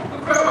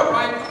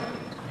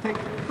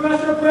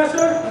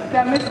 Pressure.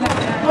 That mismatch.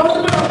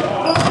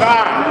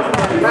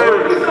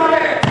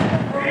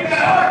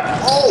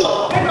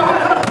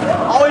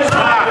 Always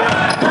don't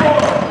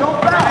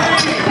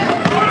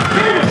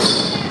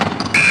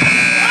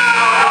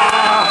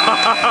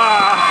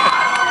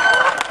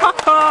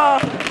foul.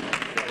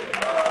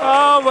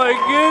 Oh my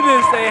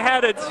goodness, they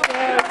had a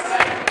chance.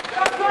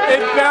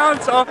 It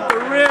bounced off the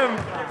rim.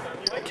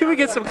 Can we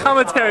get some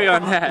commentary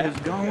on that? What's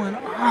going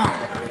on?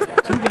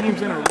 2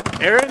 games in a row.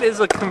 Aaron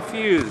is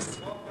confused.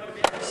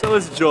 So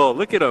is Joel.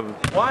 Look at him.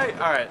 Why?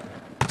 All right.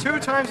 2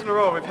 times in a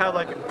row we've had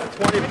like a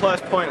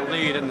 20-plus point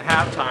lead in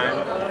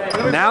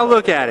halftime. Now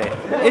look at it.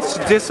 It's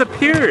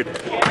disappeared.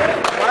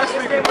 Last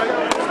week we went.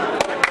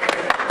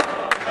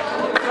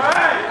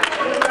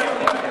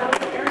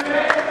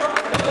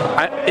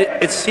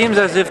 It seems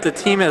as if the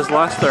team has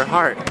lost their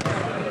heart.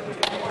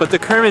 But the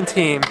Kerman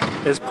team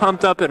is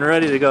pumped up and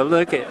ready to go.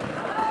 Look at,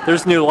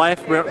 there's new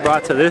life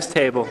brought to this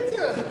table.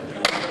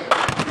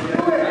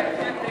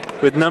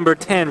 With number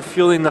 10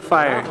 fueling the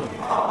fire.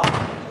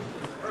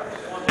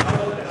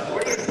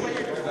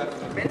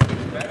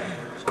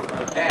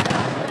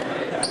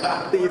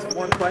 Please,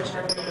 one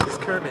question. Is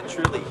Kerman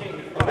truly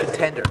a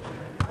contender?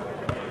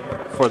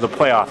 For the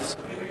playoffs.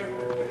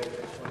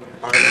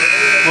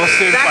 We'll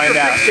soon find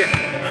out.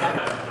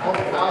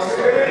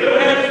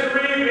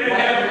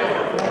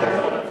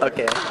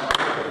 Okay.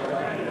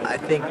 I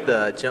think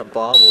the jump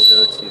ball will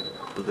go to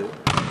blue.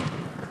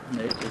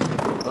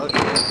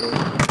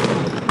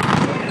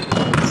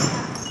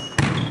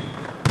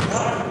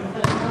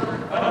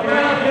 Okay.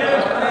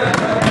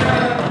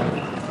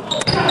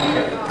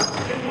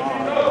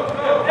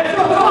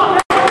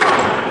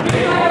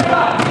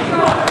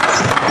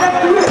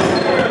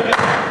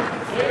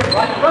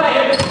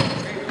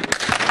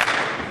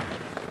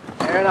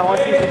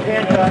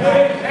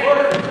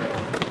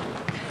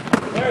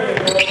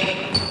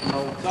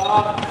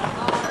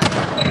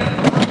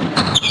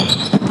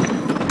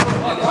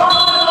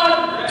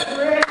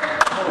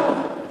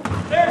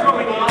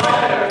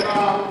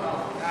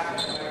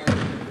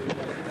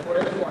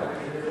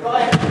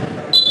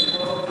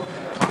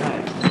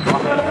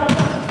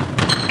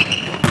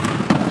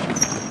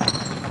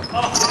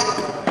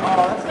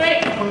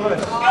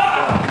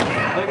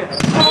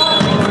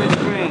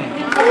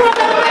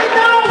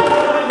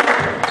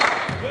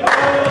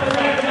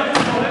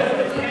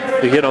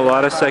 get a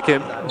lot of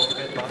second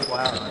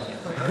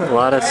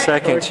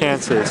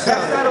chances.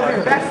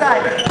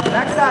 Backside.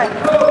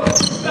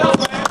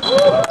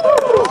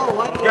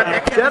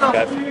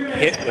 Got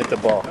hit with the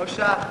ball. No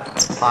shot.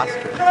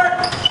 Posture.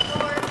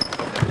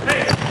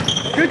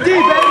 Good D,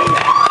 baby.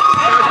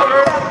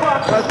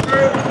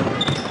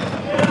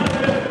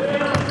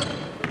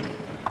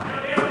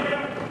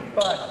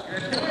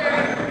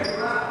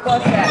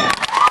 Plus that.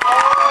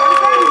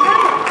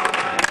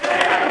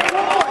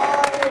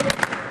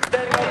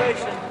 Standing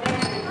ovation.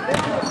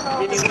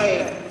 Anyway,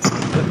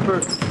 the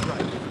first.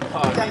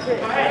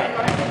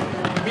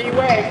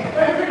 B-way.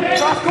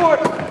 Cross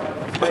court.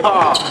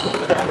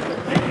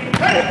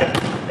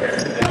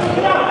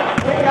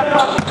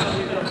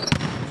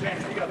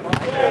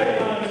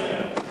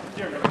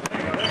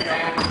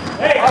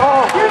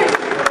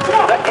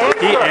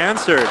 He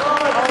answered.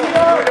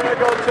 We're gonna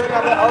go to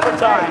another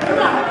overtime. You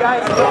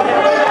guys don't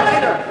have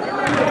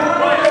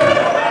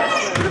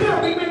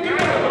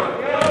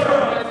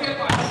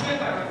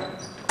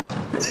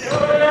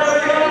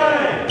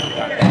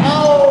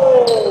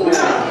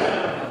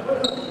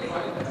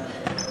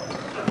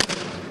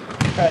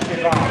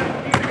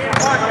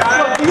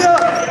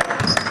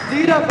D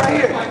up right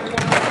here.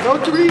 No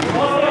three.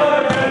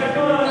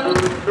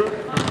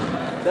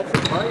 That's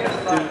it.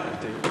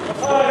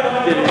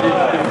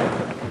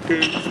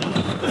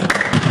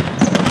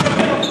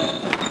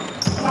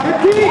 Good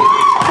D.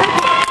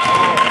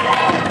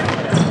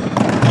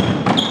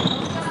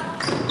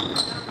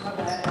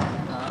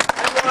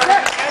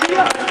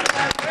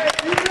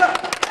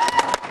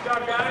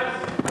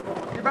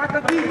 You're back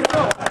on D. Let's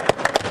go.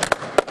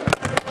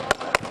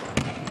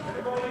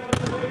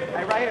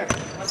 Hey, right here.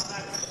 Let's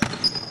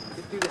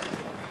do this.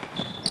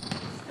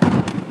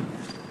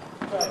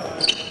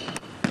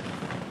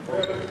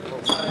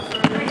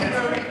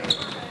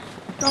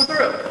 Come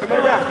through. Come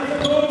around.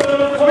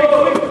 Swing.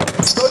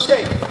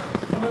 Rotate.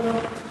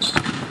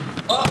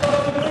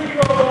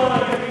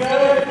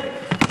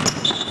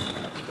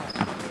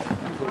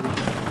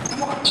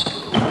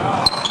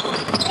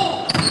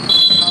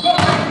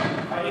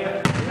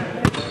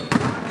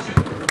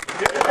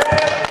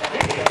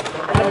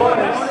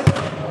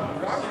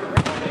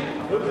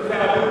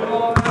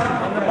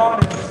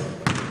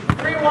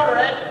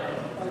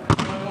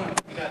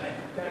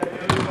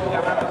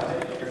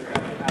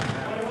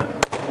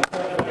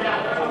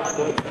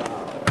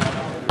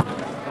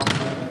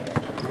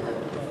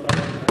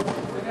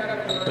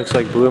 Looks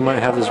like Blue might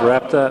have this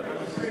wrapped up.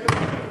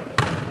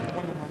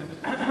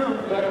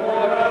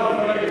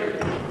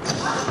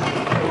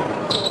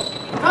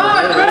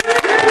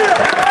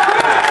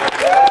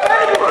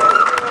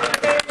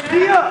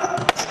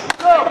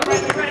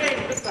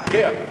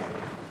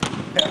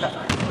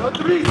 No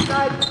three,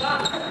 side.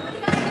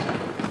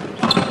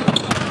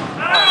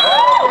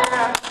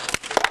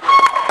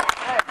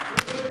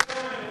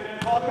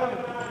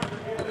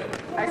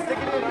 Hey, stick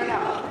it in right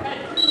now.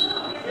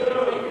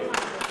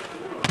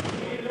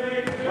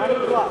 Right up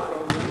the block.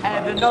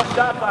 And there's no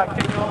shot clock.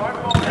 Take no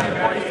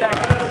 40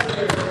 seconds.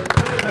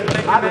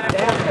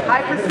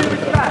 High pursuit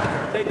shot.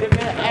 Take the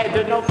minute. Hey,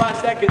 there's no 5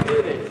 seconds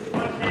either.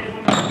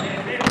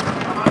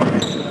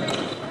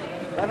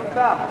 Let him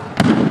foul.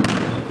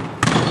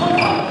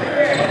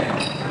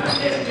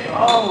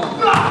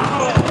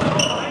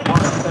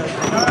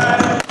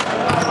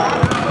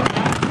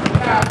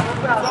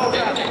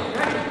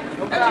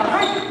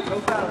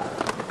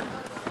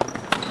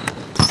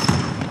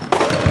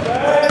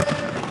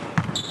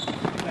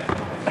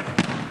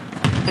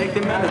 Take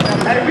the minute.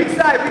 Hey, weak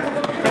side.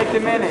 Take the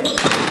minute.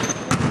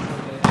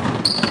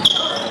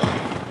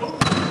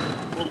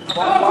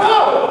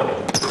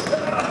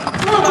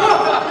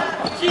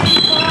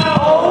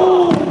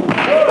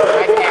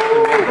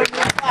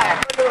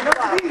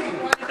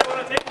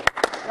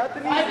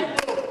 Nothing easy.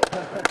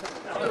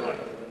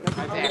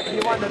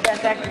 You won the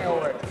best acting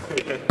award.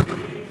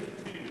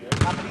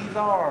 How many these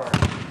are?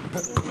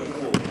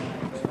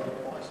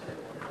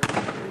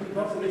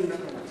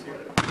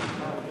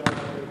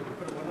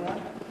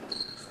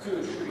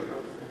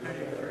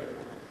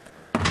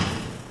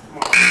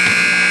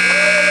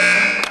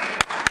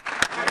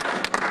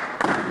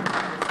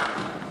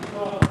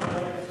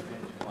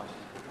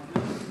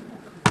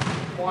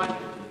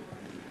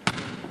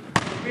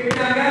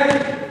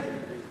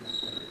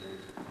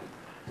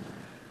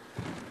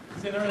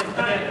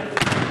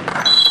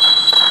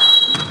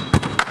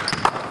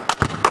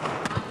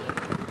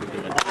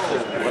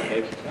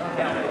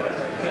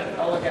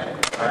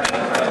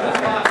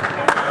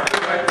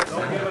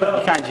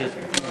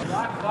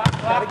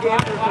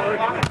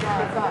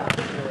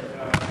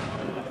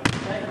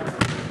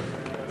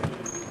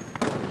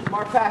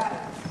 Smart pass.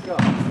 Go.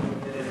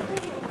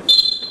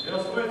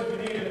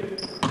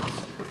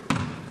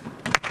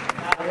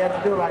 We have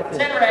to do it right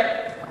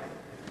there.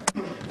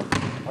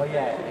 Oh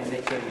yeah, and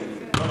they say you.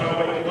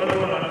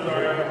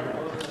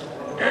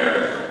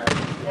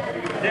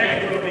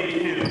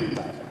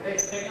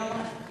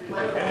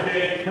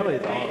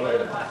 Kelly's all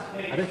over.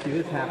 I bet you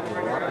this happened a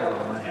lot better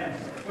than mine.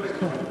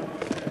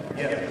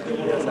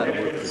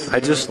 I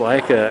just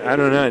like it. I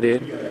don't know,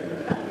 dude.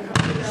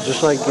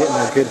 Just like getting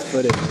a good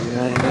footage, you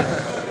know what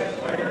I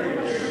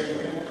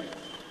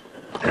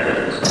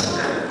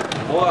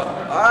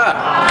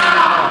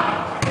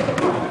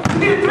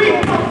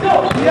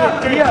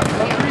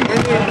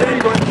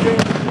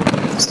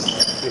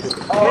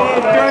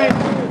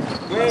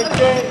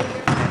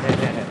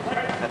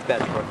That's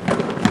bad.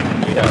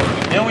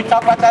 Didn't we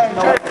talk about that in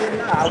the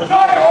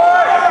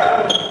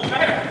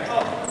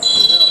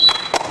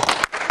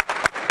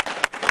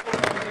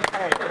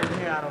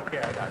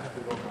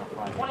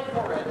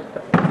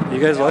You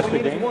guys watch the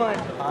game? one.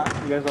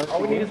 You guys watch All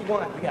the we need game? is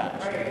one. We got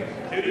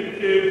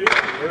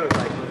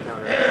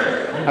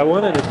I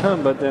wanted to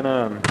come, but then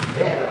I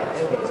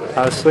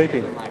was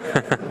sleeping.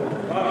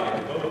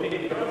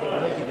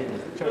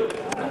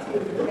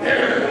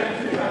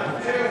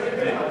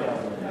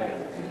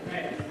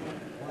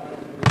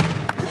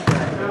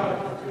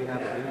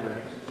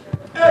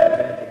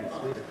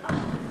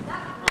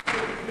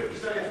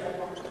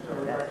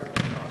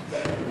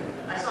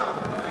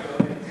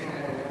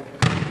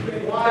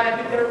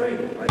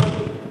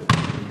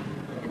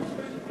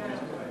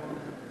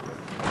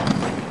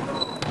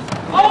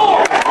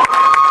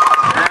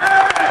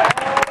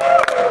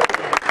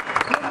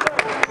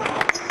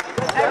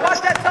 Hey,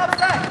 watch that top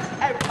side.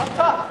 Hey, up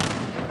top.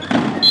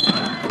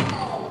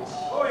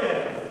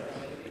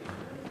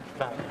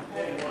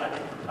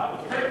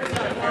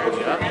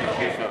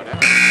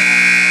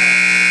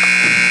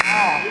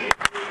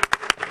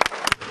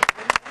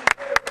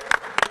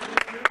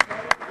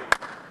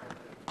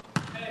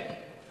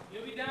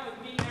 You'll be down with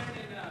me, Aaron,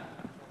 and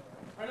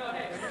or no,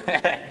 hey.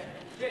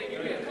 Jay,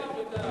 give me a cup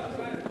with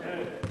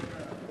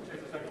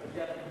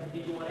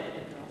Did you want it?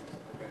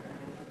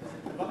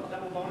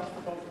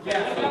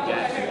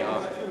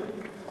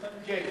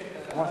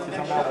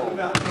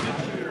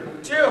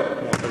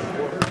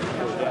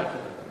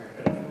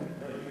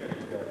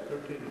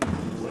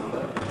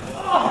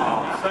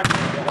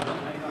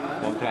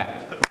 One pack.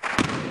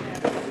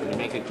 You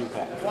make it two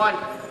packs. One.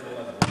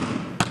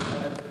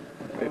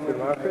 Wait for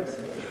Marcus.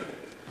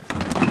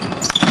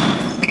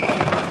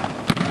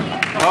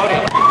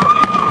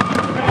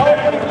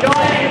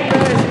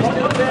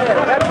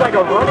 That's like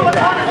a running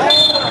back.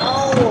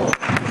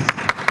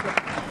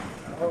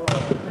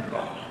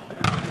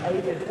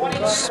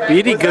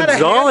 Speedy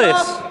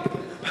Gonzalez.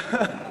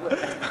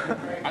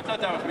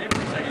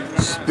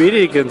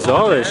 Speedy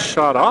Gonzalez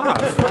shot off.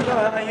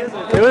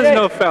 There was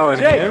no fouling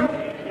him.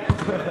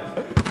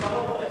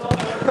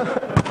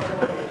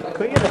 Can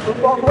we get a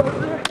football over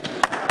there?